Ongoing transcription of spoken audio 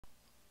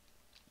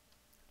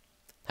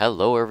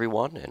Hello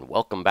everyone and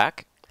welcome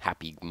back.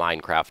 Happy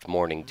Minecraft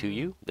morning to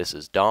you. This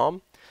is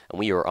Dom and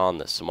we are on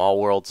the Small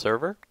World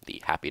server,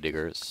 the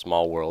HappyDiggers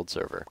Small World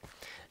server.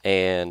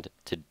 And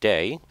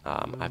today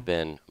I've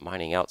been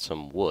mining out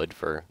some wood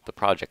for the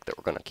project that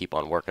we're going to keep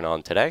on working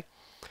on today.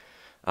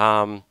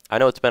 I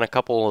know it's been a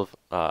couple of,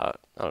 I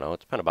don't know,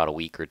 it's been about a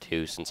week or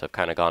two since I've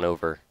kind of gone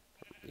over,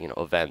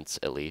 events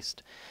at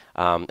least.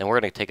 And we're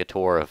going to take a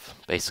tour of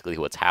basically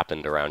what's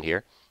happened around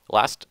here.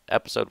 Last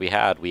episode we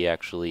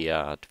actually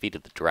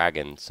defeated the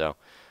dragon, so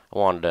I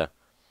wanted to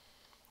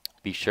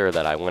be sure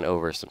that I went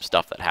over some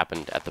stuff that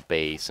happened at the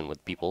base and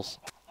with peoples.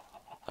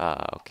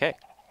 Okay.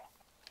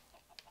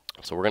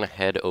 So we're going to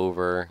head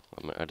over.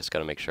 I just got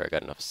to make sure I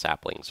got enough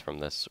saplings from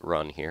this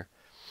run here.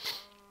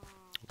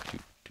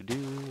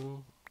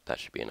 That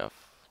should be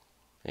enough.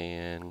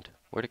 And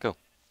where'd it go?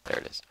 There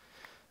it is.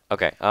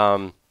 Okay.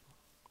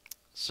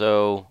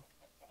 So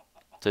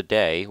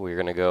today we're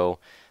going to go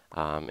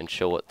and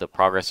show what the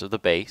progress of the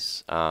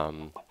base,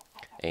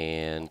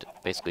 and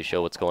basically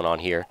show what's going on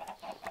here.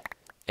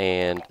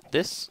 And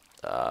this,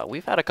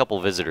 we've had a couple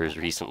visitors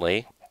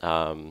recently.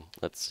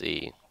 Let's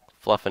see,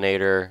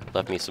 Fluffinator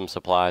left me some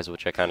supplies,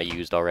 which I kind of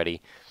used already.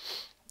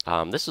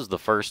 This is the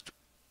first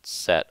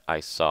set I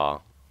saw.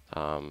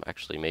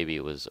 Actually, maybe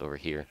it was over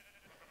here.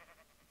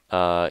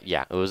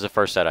 Yeah, it was the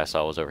first set I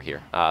saw was over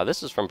here.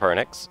 This is from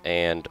Pernix,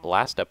 and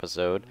last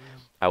episode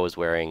I was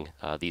wearing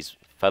these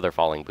feather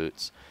falling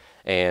boots.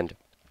 And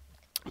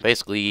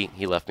basically,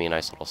 he left me a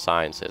nice little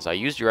sign. Says, I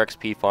used your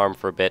XP farm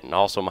for a bit and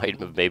also might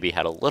have maybe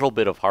had a little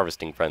bit of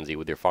harvesting frenzy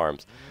with your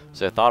farms.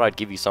 So I thought I'd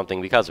give you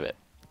something because of it.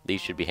 These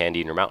should be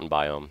handy in your mountain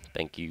biome.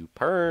 Thank you,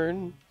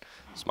 Pern.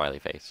 Smiley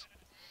face.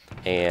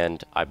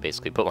 And I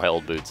basically put my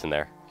old boots in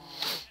there.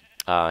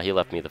 He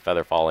left me the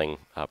feather falling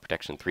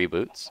protection 3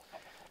 boots.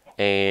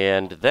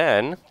 And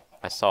then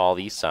I saw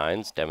these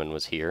signs. Devin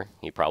was here.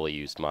 He probably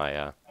used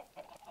my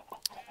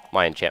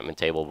my enchantment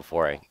table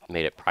before I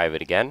made it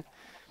private again.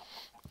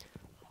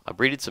 I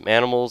breeded some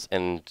animals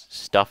and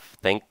stuff.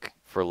 Thank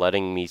for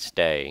letting me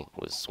stay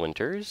was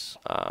Swinters.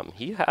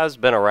 He has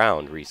been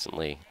around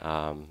recently.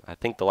 I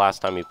think the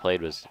last time he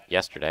played was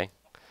yesterday.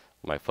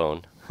 My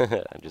phone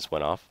just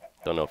went off.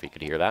 Don't know if you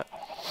could hear that.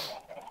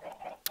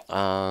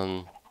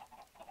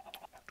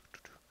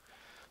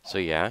 So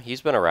yeah,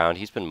 he's been around.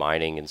 He's been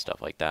mining and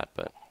stuff like that.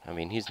 But I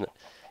mean,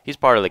 he's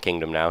part of the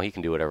kingdom now. He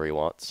can do whatever he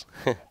wants.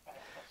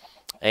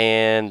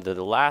 And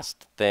the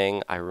last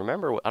thing I don't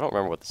remember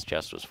what this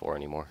chest was for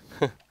anymore.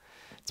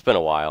 It's been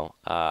a while.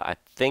 I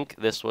think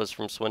this was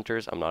from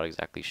Swinters. I'm not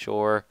exactly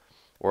sure.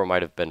 Or it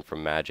might have been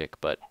from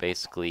Magic. But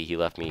basically, he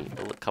left me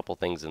a couple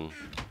things in...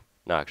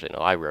 No, actually, no.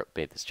 I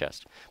made this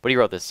chest. But he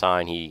wrote this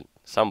sign.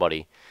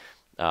 Somebody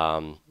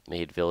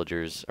made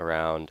villagers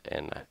around,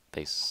 and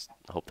I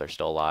hope they're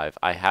still alive.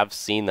 I have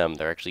seen them.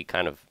 They're actually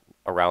kind of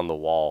around the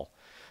wall.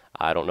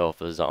 I don't know if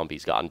the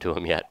zombies gotten to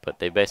them yet, but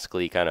they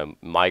basically kind of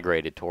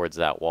migrated towards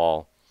that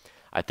wall.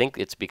 I think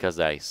it's because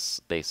they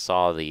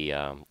saw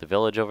the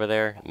village over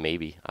there,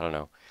 maybe, I don't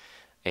know,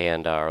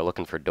 and are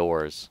looking for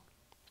doors.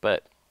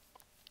 But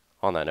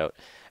on that note,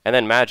 and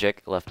then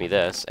Magic left me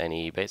this, and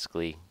he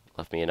basically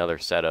left me another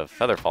set of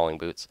feather falling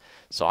boots,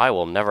 so I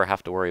will never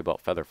have to worry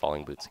about feather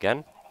falling boots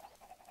again.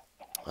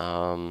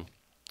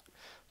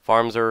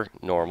 Farms are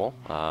normal.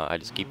 I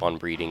just keep on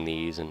breeding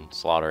these and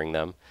slaughtering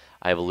them.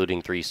 I have a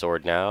looting 3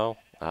 sword now.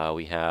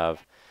 We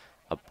have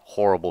a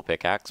horrible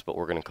pickaxe, but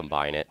we're going to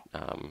combine it.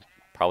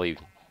 Probably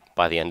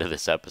by the end of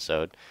this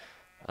episode.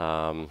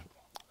 I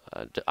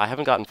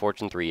haven't gotten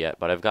Fortune 3 yet,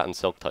 but I've gotten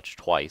Silk Touch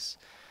twice.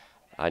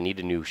 I need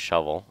a new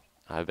shovel.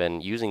 I've been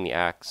using the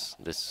axe,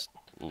 this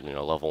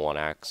level 1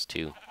 axe,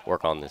 to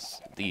work on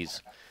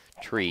these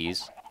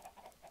trees.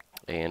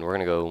 And we're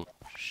going to go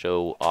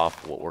show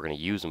off what we're going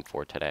to use them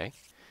for today.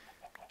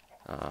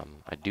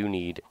 I do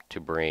need to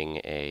bring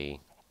a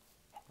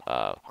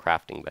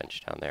crafting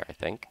bench down there, I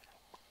think.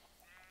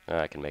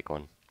 I can make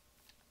one.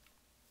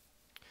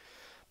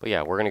 But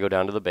yeah, we're going to go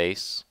down to the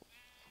base.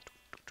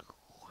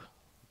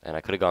 And I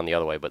could have gone the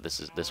other way, but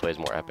this way is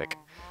more epic.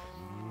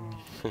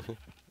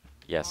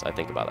 Yes, I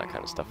think about that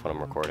kind of stuff when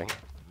I'm recording.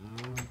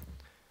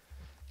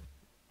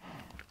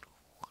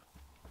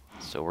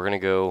 So we're going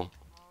to go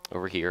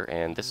over here,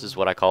 and this is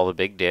what I call the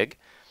Big Dig.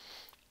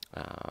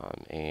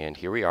 And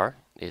here we are.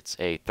 It's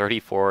a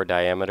 34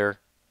 diameter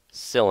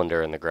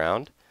cylinder in the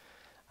ground.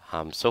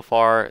 So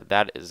far,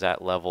 that is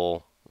at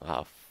level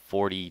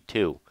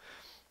 42.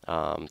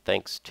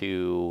 Thanks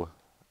to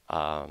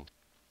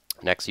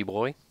Nexy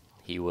Boy.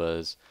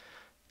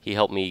 He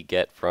helped me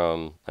get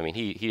from,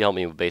 he helped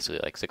me with basically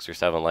like 6 or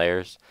 7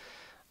 layers.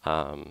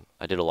 I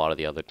did a lot of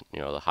the other,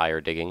 the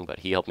higher digging, but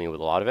he helped me with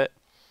a lot of it.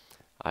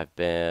 I've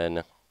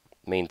been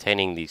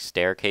maintaining these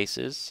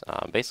staircases.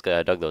 Basically,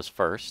 I dug those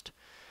first.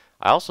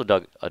 I also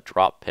dug a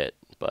drop pit,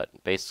 but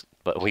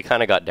we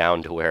kind of got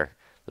down to where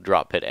the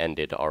drop pit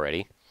ended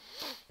already.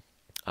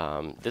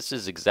 This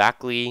is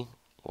exactly,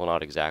 well,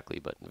 not exactly,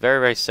 but very,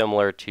 very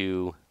similar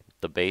to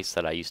the base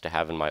that I used to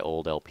have in my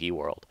old LP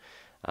world.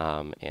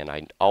 And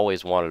I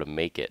always wanted to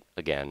make it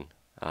again,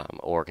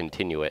 or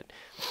continue it.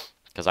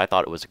 because I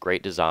thought it was a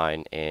great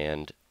design,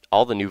 and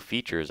all the new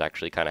features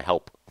actually kind of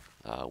help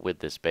with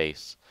this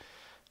base.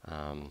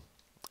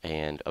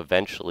 And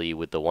eventually,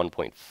 with the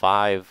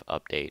 1.5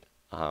 update,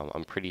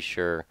 I'm pretty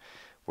sure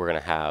we're going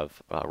to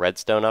have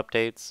redstone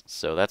updates,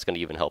 so that's going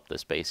to even help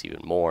this base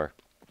even more.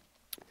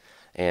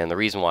 And the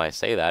reason why I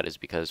say that is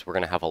because we're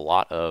going to have a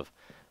lot of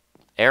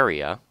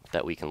area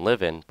that we can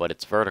live in, but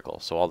it's vertical,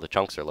 so all the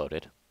chunks are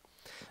loaded.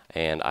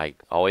 And I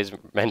always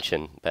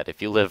mention that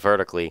if you live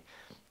vertically,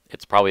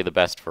 it's probably the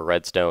best for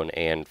redstone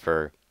and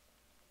for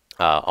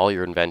all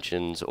your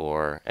inventions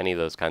or any of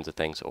those kinds of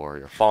things, or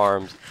your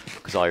farms,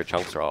 because all your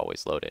chunks are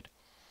always loaded.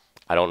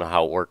 I don't know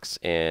how it works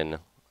in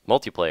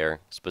multiplayer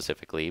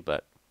specifically,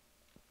 but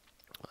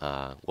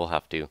we'll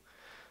have to,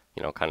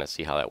 kind of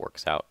see how that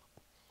works out.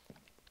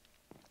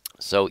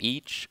 So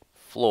each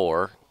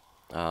floor,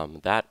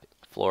 that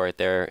floor right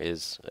there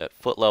is at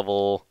foot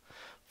level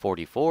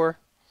 44.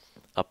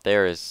 Up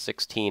there is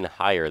 16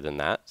 higher than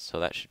that, so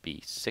that should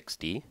be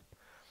 60.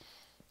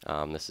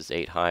 This is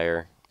 8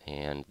 higher,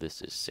 and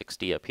this is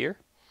 60 up here.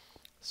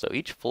 So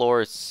each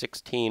floor is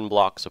 16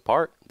 blocks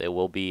apart. There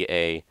will be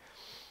a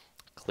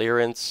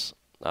clearance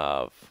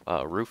of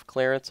roof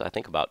clearance, I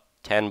think about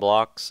 10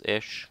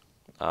 blocks-ish,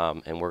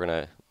 and we're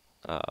going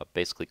to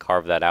basically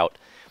carve that out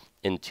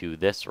into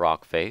this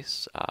rock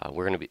face.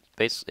 We're going to be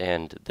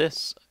and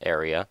this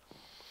area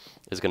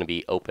is going to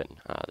be open.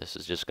 This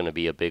is just going to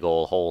be a big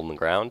old hole in the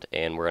ground,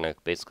 and we're going to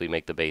basically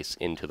make the base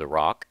into the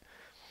rock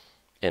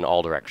in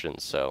all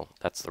directions. So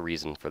that's the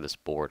reason for this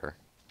border.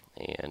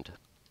 And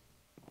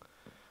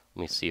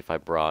let me see if I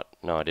brought,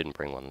 no, I didn't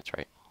bring one, that's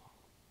right.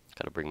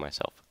 Got to bring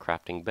myself a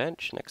crafting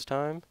bench next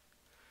time.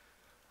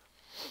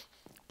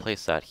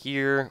 Place that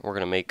here. We're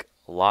going to make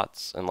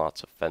lots and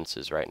lots of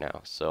fences right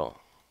now. So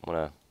I'm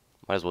going to,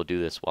 might as well do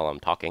this while I'm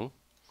talking.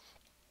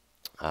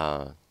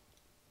 What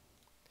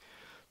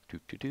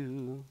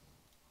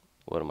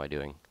am I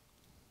doing?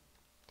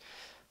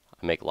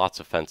 I make lots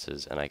of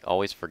fences, and I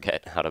always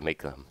forget how to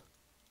make them.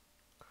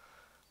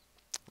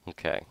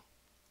 Okay.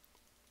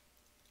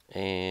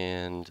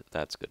 And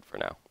that's good for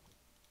now.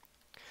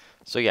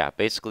 So yeah,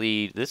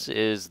 basically this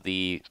is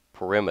the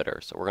perimeter.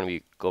 So we're going to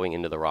be going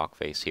into the rock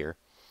face here.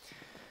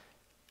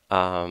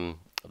 The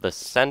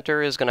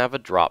center is going to have a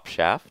drop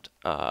shaft.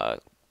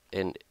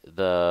 And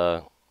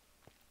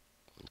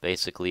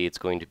basically it's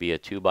going to be a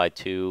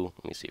 2x2.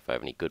 Let me see if I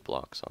have any good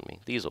blocks on me.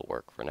 These will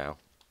work for now.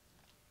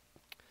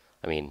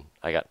 I mean,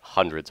 I got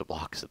hundreds of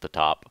blocks at the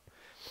top.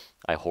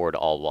 I hoard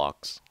all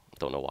blocks.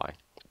 Don't know why.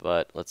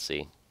 But let's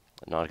see.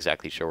 I'm not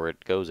exactly sure where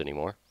it goes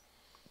anymore.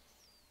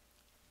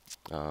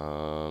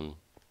 1,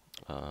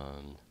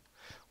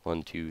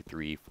 2,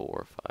 3,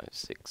 4, 5,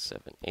 6,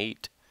 7,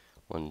 8.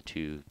 1,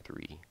 2,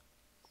 3.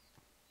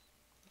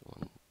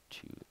 1, 2,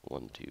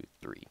 1, 2,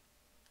 3.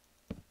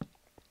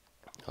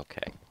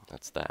 Okay,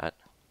 that's that.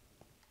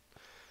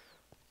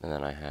 And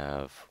then I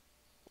have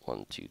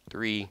 1, 2,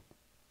 3.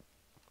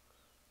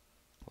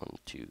 1,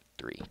 2,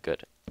 3.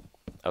 Good.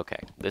 Okay,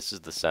 this is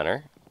the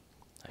center.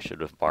 I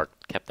should have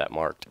kept that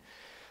marked.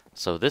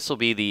 So this will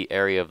be the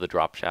area of the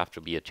drop shaft.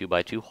 Will be a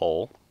 2x2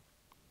 hole.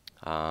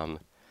 On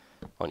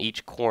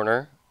each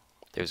corner,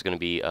 there's going to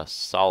be a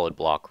solid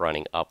block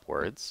running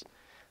upwards.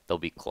 There'll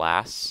be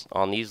glass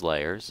on these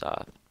layers,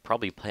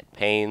 probably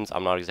panes.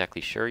 I'm not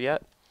exactly sure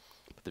yet,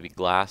 but there'll be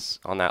glass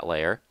on that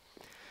layer.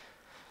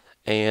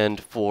 And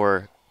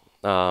for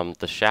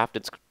the shaft,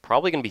 it's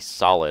probably going to be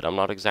solid. I'm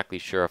not exactly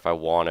sure if I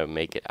want to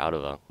make it out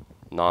of a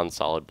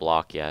non-solid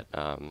block yet,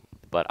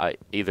 but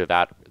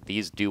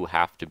these do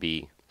have to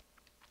be.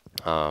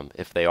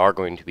 If they are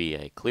going to be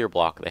a clear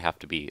block, they have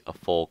to be a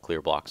full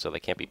clear block, so they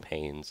can't be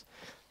panes.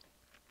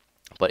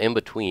 But in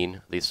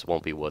between, this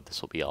won't be wood,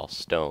 this will be all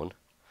stone.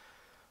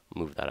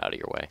 Move that out of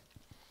your way.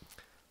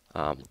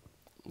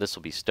 This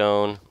will be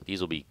stone, these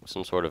will be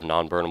some sort of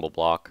non-burnable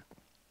block,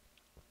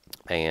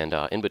 and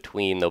in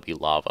between there'll be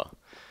lava.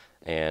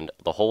 And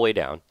the whole way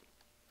down,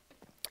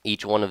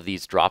 each one of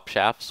these drop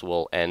shafts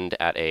will end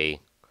at a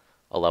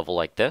level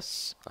like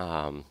this.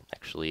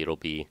 Actually, it'll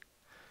be,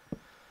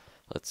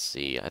 let's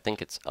see, I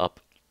think it's up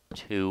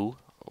 2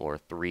 or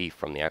 3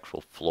 from the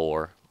actual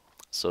floor,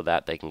 so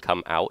that they can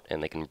come out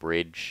and they can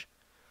bridge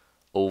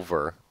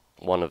over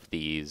one of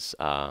these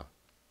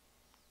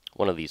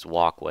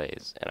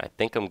walkways. And I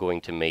think I'm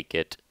going to make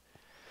it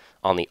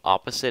on the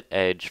opposite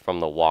edge from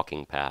the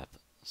walking path,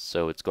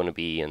 so it's going to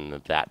be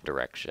in that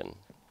direction.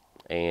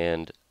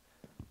 And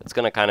it's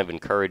going to kind of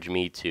encourage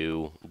me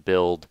to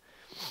build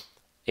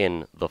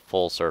in the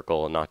full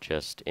circle and not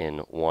just in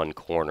one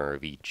corner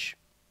of each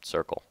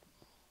circle.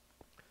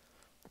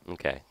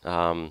 Okay,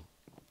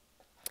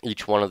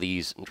 each one of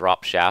these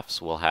drop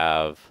shafts will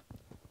have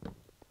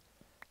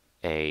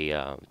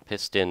a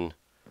piston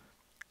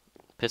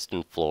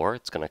floor.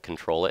 It's going to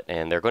control it,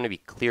 and they're going to be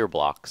clear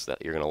blocks that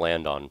you're going to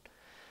land on.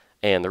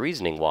 And the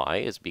reasoning why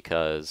is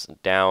because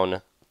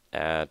down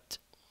at,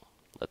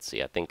 let's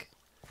see, I think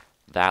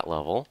that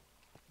level,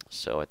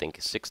 so I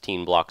think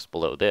 16 blocks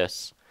below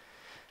this,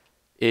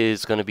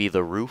 is going to be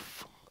the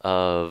roof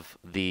of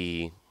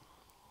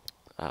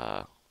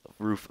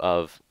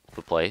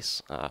the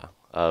place,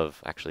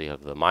 of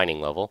the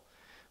mining level,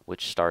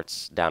 which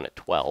starts down at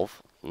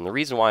 12. And the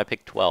reason why I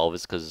picked 12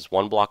 is because it's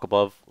one block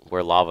above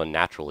where lava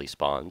naturally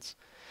spawns,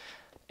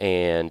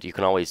 and you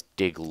can always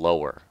dig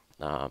lower.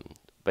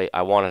 But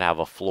I wanted to have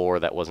a floor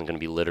that wasn't going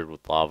to be littered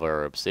with lava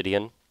or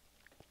obsidian,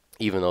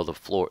 even though the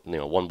floor,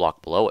 one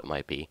block below it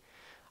might be.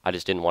 I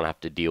just didn't want to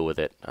have to deal with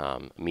it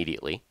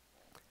immediately.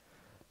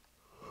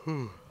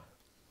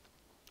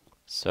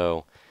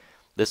 So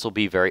this will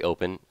be very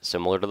open,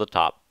 similar to the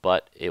top,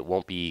 but it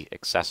won't be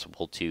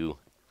accessible to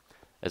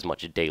as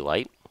much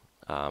daylight.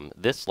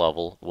 This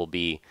level will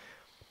be,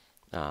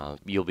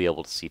 you'll be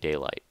able to see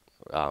daylight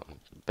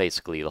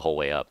basically the whole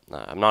way up.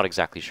 I'm not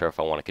exactly sure if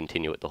I want to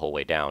continue it the whole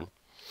way down.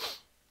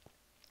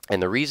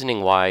 And the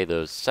reasoning why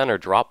those center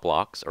drop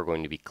blocks are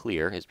going to be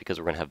clear is because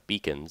we're going to have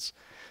beacons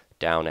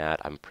down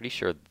at, I'm pretty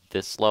sure,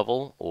 this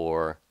level,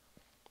 or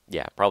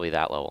yeah, probably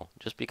that level.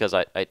 Just because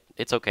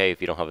it's okay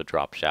if you don't have a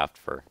drop shaft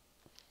for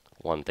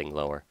one thing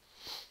lower.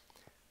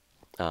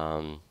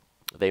 They're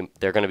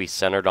going to be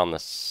centered on the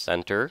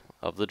center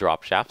of the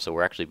drop shaft, so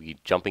we're actually be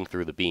jumping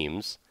through the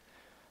beams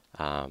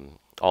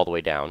all the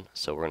way down.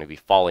 So we're going to be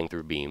falling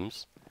through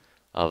beams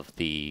of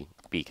the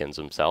beacons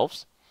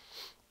themselves.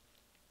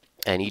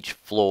 And each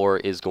floor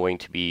is going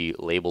to be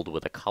labeled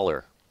with a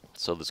color.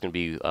 So there's going to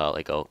be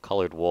like a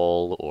colored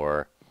wool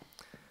or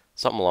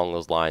something along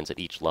those lines at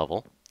each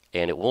level.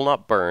 And it will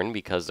not burn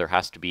because there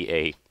has to be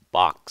a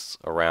box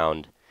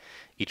around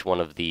each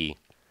one of the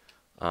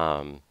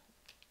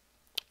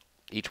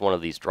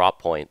these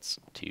drop points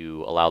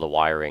to allow the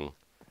wiring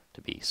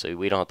to be. So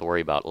we don't have to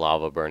worry about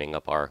lava burning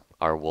up our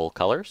wool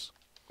colors.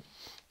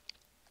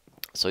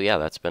 So yeah,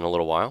 that's been a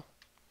little while.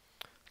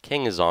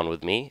 King is on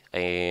with me,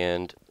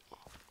 and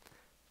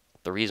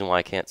the reason why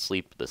I can't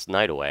sleep this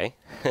night away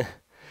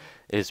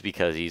is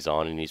because he's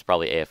on, and he's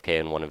probably AFK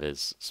in one of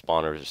his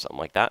spawners or something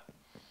like that.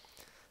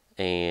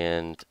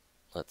 And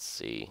let's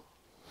see.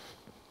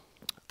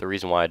 The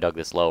reason why I dug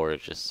this lower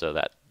is just so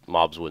that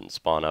mobs wouldn't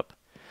spawn up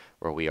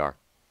where we are.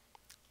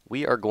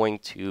 We are going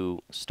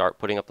to start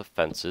putting up the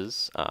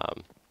fences.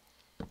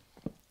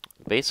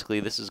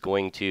 Basically, this is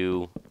going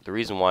to, the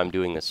reason why I'm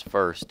doing this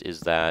first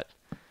is that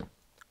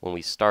when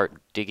we start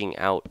digging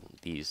out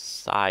these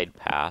side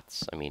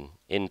paths,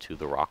 into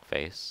the rock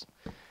face,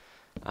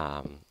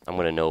 I'm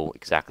going to know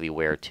exactly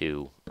where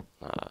to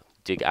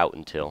dig out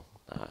until.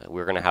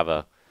 We're going to have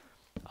a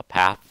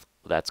path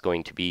that's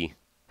going to be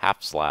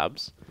half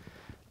slabs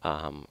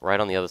right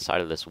on the other side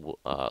of this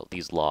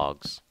these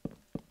logs.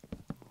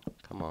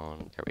 Come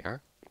on, there we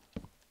are.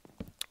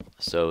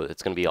 So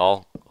it's going to be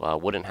all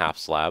wooden half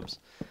slabs.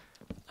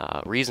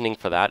 Reasoning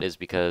for that is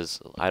because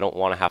I don't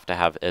want to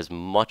have as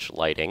much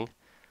lighting.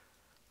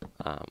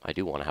 I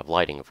do want to have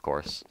lighting, of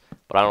course,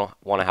 but I don't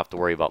want to have to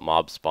worry about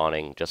mobs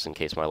spawning just in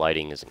case my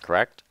lighting isn't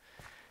correct.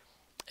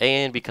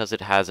 And because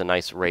it has a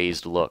nice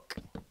raised look.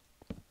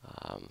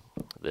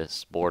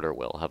 This border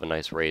will have a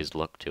nice raised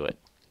look to it.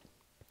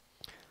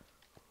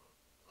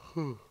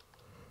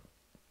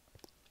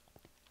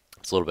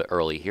 It's a little bit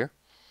early here,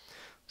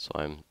 so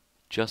I'm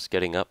just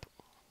getting up.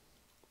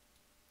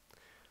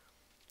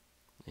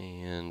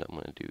 And I'm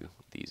going to do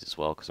these as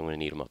well because I'm going to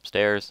need them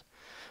upstairs.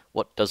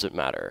 What does it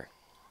matter?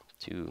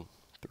 2,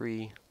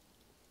 3.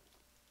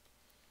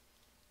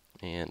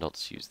 And I'll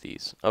just use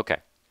these. Okay.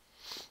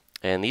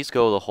 And these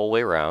go the whole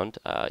way around,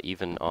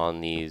 even on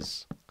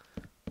these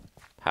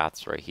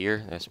paths right here.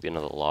 There has to be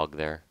another log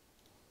there.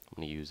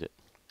 I'm going to use it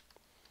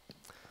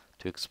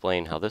to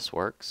explain how this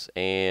works.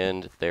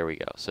 And there we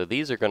go. So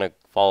these are going to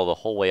follow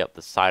the whole way up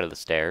the side of the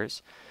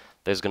stairs.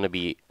 There's going to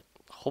be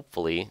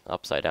hopefully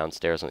upside down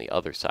stairs on the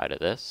other side of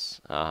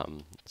this.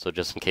 So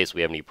just in case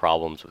we have any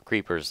problems with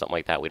creepers or something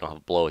like that, we don't have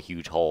to blow a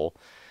huge hole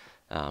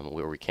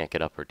where we can't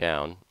get up or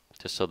down.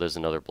 Just so there's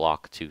another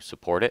block to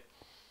support it.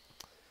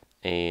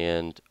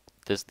 And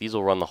these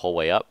will run the whole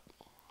way up,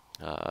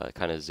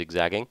 kind of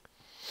zigzagging.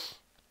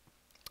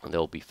 And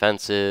there'll be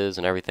fences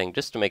and everything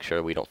just to make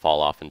sure we don't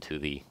fall off into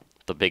the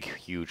big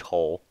huge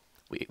hole.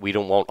 We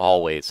won't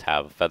always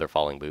have feather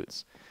falling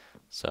boots,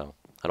 so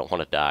I don't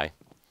want to die.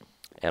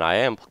 And I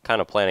am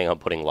kind of planning on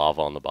putting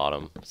lava on the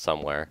bottom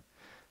somewhere,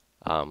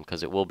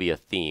 because it will be a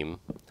theme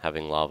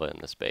having lava in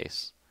this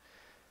base.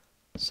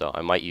 So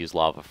I might use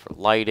lava for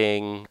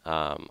lighting.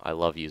 I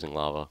love using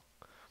lava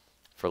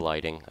for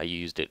lighting. I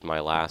used it in my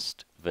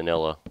last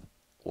vanilla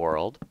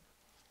world.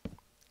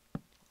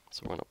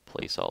 So we're going to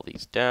place all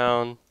these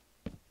down.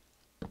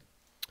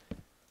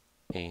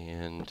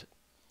 And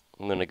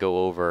I'm going to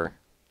go over...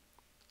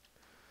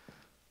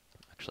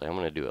 Actually, I'm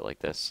going to do it like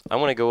this. I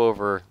want to go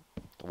over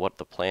what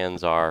the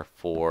plans are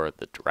for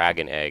the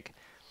dragon egg.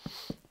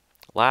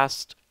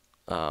 Last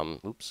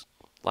vanilla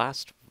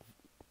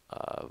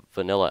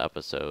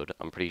episode,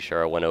 I'm pretty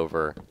sure I went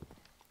over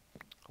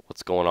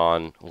what's going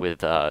on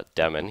with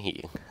Demon.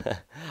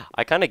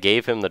 I kind of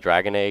gave him the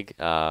dragon egg,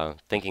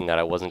 thinking that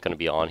I wasn't going to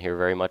be on here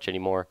very much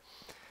anymore,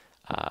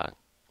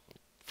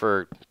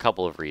 for a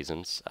couple of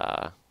reasons.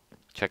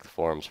 Check the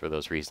forums for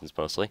those reasons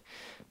mostly.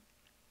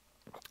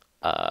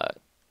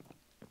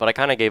 But I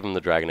kind of gave him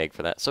the dragon egg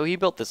for that. So he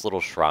built this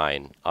little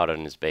shrine out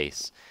on his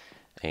base,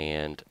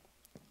 and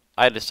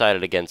I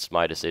decided against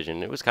my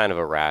decision. It was kind of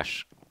a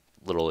rash,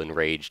 little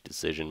enraged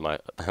decision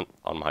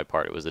on my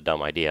part. It was a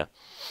dumb idea,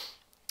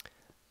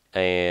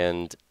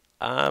 and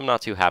I'm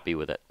not too happy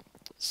with it.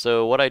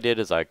 So what I did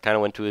is I kind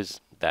of went to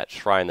that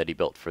shrine that he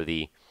built for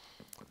the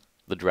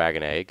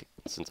dragon egg,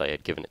 since I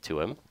had given it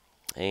to him,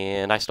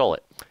 and I stole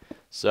it.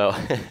 So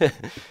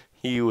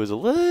he was a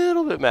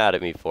little bit mad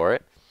at me for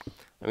it.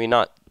 I mean,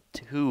 not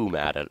too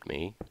mad at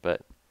me,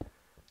 but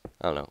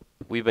I don't know.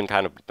 We've been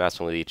kind of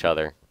messing with each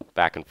other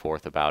back and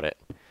forth about it.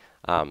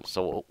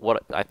 So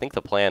what I think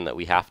the plan that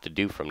we have to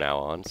do from now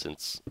on,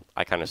 since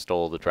I kind of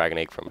stole the dragon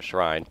egg from a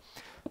shrine,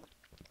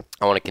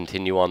 I want to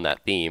continue on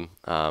that theme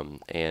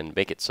and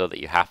make it so that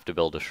you have to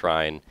build a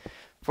shrine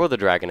for the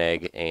dragon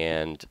egg,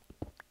 and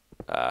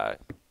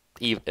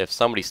if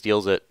somebody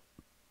steals it,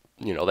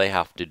 you know, they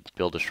have to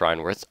build a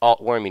shrine where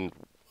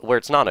where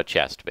it's not a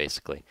chest,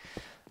 basically.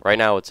 Right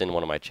now it's in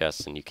one of my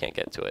chests and you can't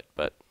get to it,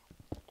 but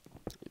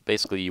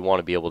basically you want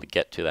to be able to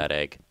get to that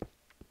egg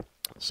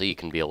so you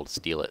can be able to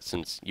steal it,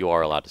 since you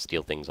are allowed to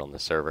steal things on the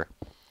server.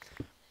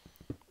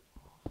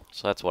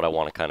 So that's what I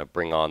want to kind of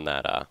bring on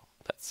that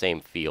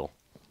same feel.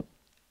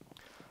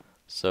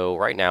 So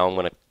right now I'm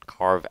going to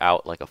carve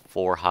out like a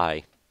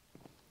 4-high,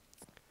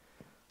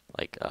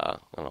 like I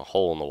don't know,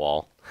 hole in the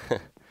wall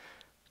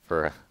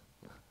for,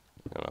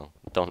 I don't know,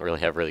 don't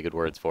really have really good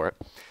words for it.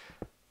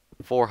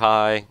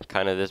 4-high,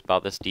 kind of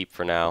about this deep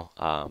for now,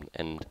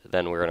 and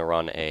then we're going to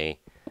run a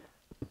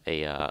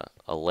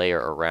layer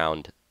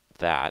around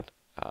that.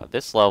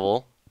 This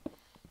level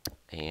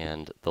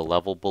and the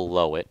level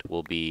below it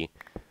will be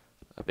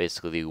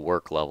basically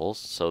work levels,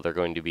 so they're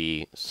going to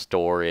be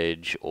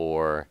storage,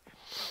 or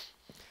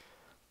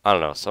I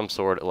don't know, some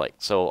sort of like,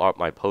 so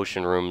my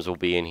potion rooms will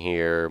be in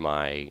here,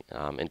 my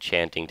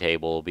enchanting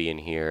table will be in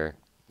here,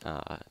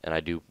 and I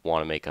do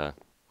want to make a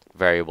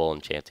variable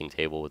enchanting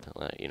table with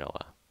you know,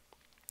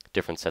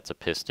 different sets of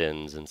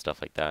pistons and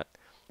stuff like that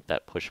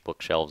that push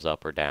bookshelves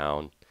up or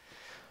down,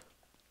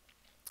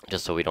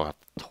 just so we don't have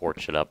to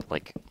torch it up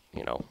like,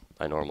 you know,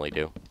 I normally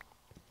do.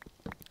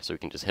 So we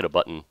can just hit a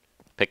button,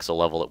 picks a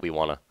level that we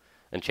want to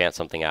enchant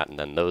something at, and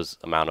then those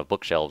amount of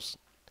bookshelves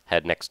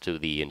head next to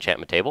the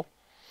enchantment table.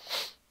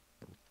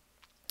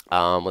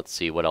 Let's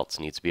see what else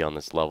needs to be on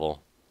this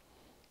level.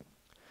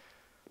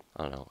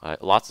 I don't know.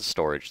 Lots of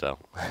storage, though.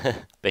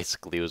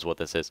 Basically, is what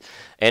this is,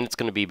 and it's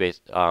going to be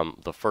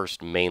the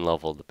first main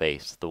level of the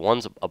base. The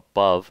ones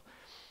above,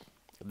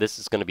 this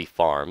is going to be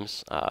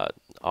farms.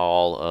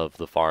 All of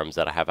the farms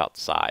that I have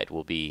outside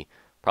will be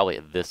probably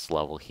at this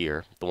level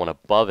here. The one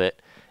above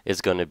it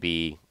is going to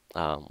be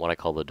what I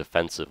call the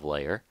defensive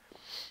layer,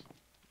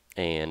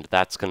 and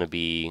that's going to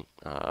be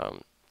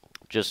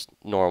just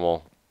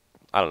normal.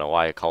 I don't know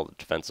why I call it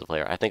defensive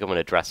layer. I think I'm going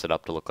to dress it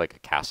up to look like a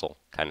castle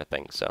kind of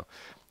thing. So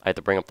I have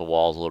to bring up the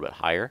walls a little bit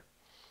higher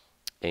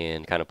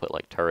and kind of put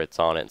like turrets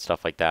on it and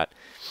stuff like that.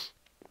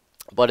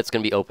 But it's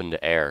going to be open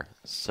to air,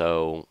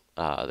 so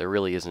there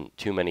really isn't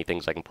too many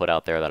things I can put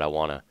out there that I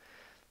want to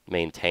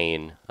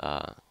maintain.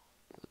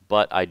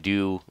 But I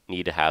do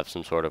need to have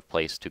some sort of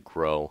place to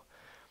grow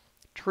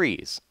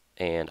trees,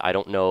 and I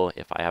don't know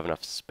if I have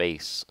enough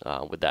space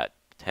with that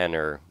 10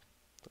 or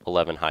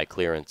 11 high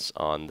clearance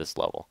on this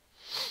level.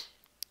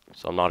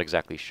 So I'm not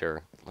exactly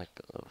sure.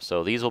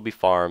 So these will be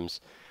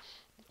farms.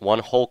 One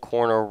whole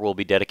corner will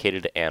be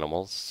dedicated to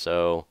animals.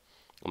 So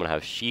I'm going to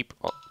have sheep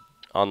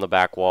on the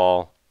back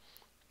wall,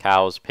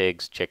 cows,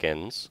 pigs,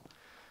 chickens.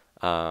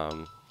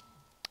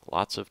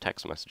 Lots of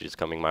text messages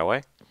coming my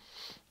way.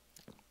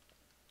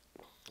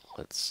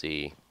 Let's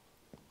see.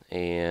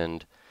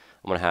 And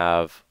I'm going to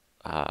have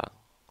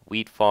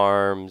wheat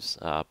farms,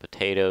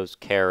 potatoes,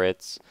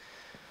 carrots,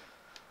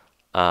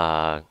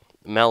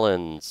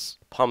 melons,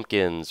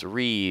 pumpkins,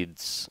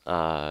 reeds,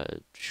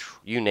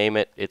 you name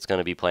it, it's going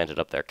to be planted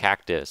up there.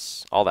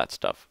 Cactus, all that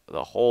stuff.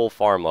 The whole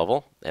farm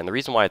level. And the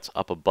reason why it's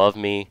up above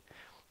me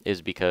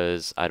is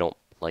because I don't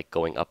like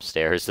going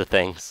upstairs to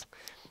things.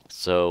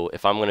 So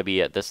if I'm going to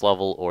be at this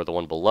level or the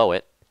one below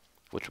it,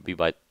 which would be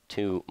my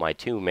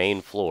two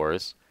main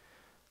floors,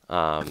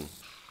 I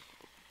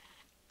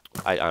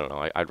don't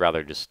know, I'd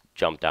rather just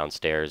jump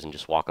downstairs and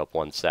just walk up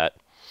one set,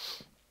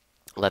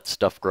 let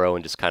stuff grow,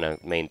 and just kind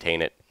of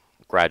maintain it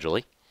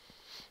gradually.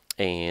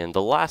 And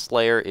the last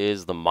layer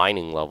is the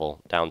mining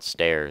level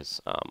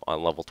downstairs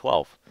on level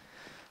 12.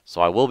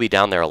 So I will be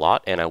down there a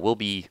lot, and I will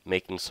be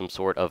making some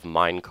sort of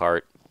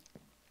minecart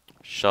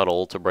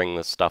shuttle to bring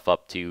this stuff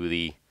up to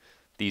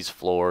these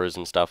floors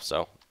and stuff.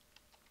 So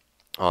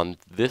on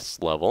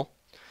this level,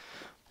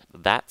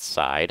 that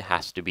side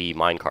has to be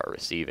minecart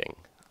receiving,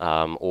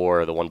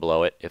 or the one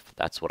below it, if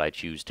that's what I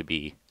choose to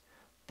be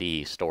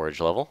the storage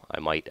level. I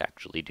might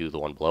actually do the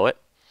one below it.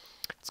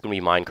 It's going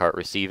to be minecart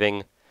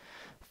receiving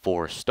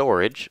for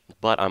storage,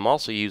 but I'm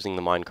also using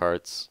the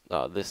minecarts,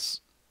 this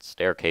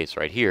staircase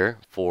right here,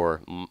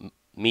 for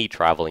me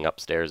traveling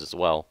upstairs as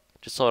well,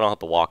 just so I don't have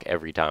to walk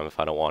every time if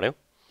I don't want to.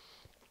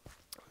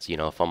 So, you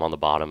know, if I'm on the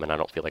bottom and I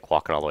don't feel like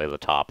walking all the way to the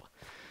top,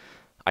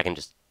 I can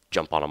just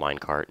jump on a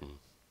minecart and,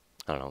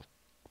 I don't know,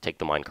 take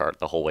the minecart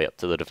the whole way up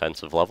to the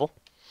defensive level.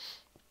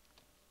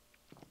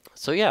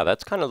 So yeah,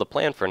 that's kind of the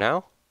plan for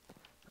now.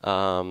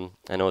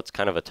 I know it's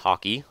kind of a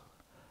talkie.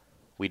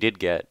 We did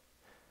get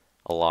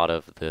a lot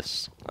of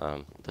this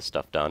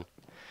stuff done,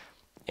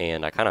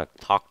 and I kind of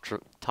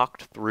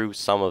talked through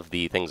some of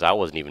the things I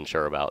wasn't even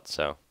sure about.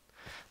 So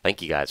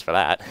thank you guys for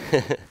that.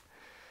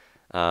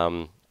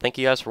 Thank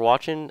you guys for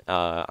watching.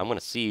 I'm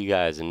gonna see you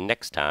guys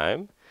next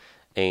time,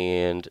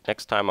 and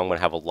next time I'm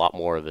gonna have a lot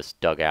more of this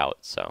dug out.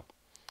 So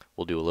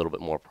we'll do a little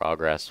bit more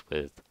progress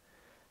with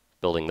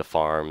building the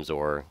farms,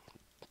 or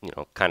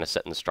kind of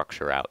setting the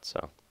structure out.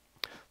 So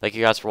thank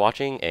you guys for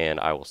watching, and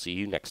I will see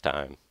you next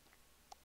time.